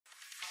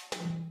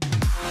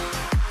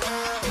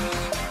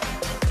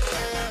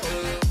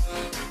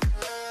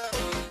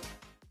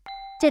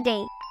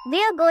Today,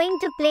 we are going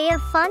to play a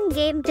fun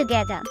game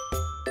together.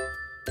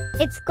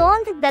 It's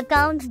called the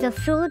Count the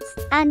Fruits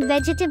and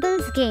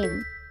Vegetables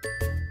game.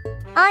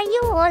 Are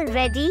you all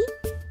ready?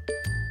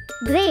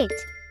 Great!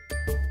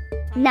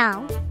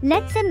 Now,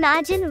 let's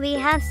imagine we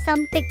have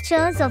some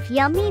pictures of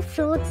yummy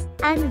fruits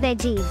and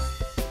veggies.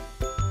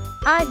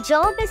 Our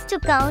job is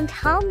to count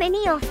how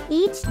many of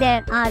each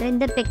there are in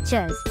the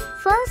pictures.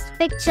 First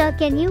picture,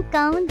 can you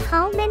count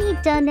how many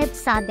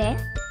turnips are there?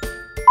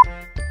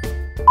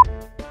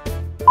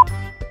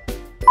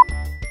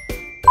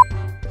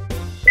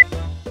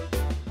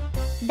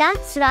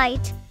 That's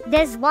right,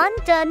 there's one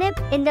turnip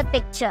in the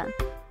picture.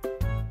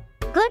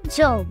 Good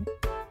job!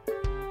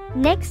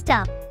 Next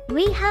up,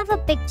 we have a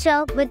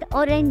picture with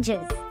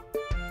oranges.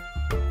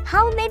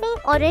 How many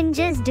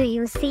oranges do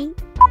you see?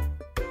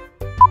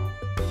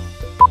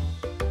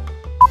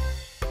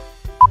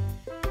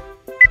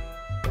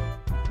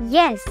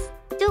 Yes,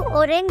 2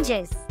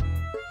 oranges.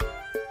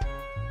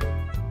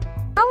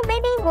 How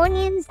many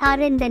onions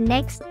are in the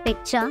next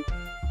picture?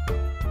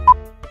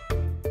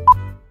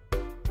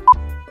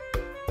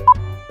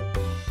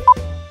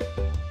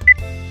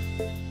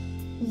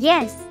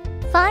 Yes,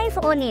 5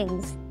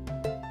 onions.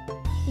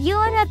 You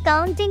are a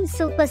counting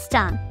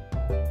superstar.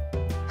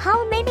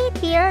 How many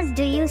pears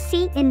do you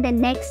see in the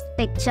next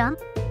picture?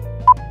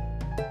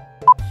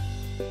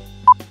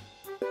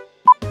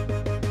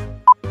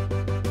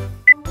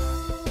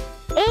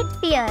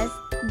 Pears.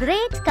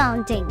 Great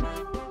counting.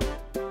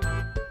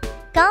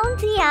 Count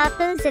the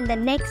apples in the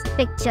next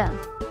picture.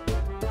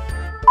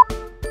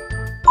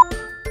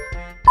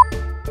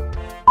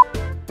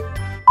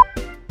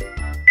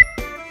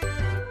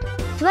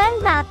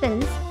 12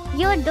 apples.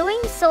 You're doing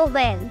so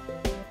well.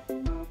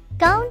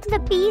 Count the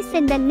peas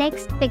in the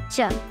next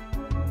picture.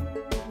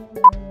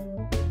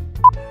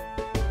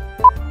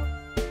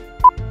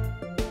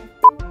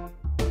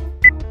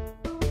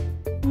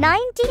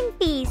 19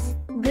 peas.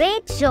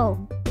 Great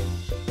job.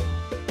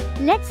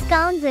 Let's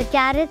count the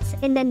carrots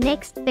in the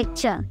next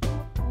picture.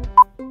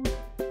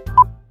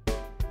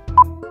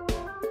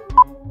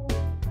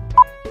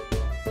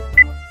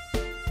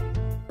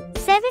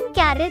 7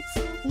 carrots.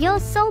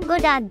 You're so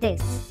good at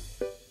this.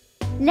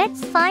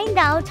 Let's find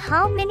out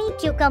how many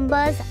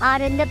cucumbers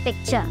are in the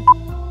picture.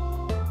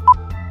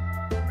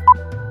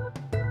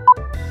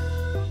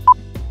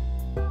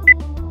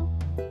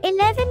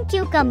 11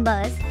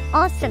 cucumbers.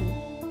 Awesome.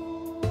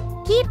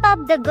 Keep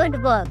up the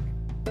good work.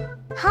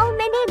 How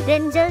many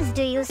brinjals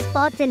do you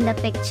spot in the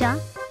picture?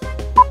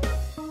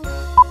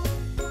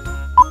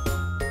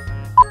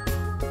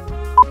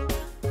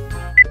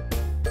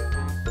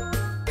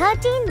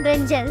 13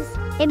 brinjals.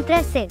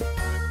 Impressive.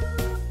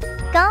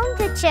 Count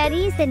the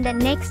cherries in the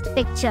next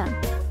picture.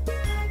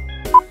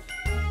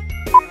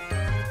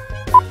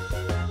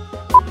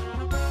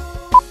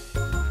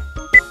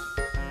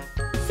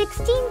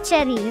 16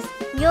 cherries.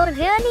 You're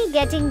really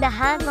getting the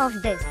hang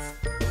of this.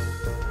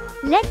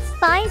 Let's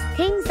spice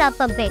things up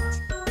a bit.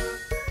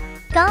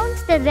 Count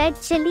the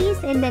red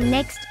chilies in the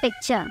next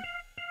picture.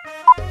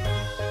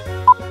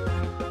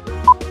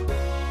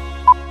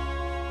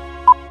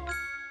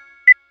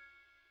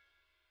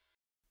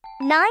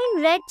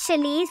 9 red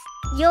chilies.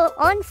 You're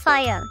on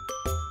fire.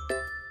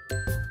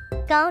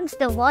 Count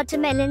the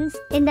watermelons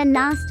in the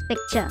last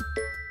picture.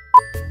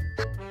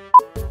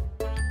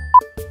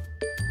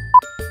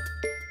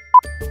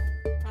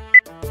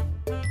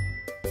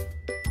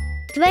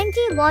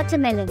 20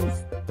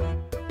 watermelons.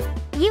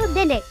 You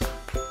did it.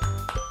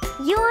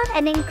 You are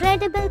an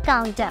incredible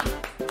counter.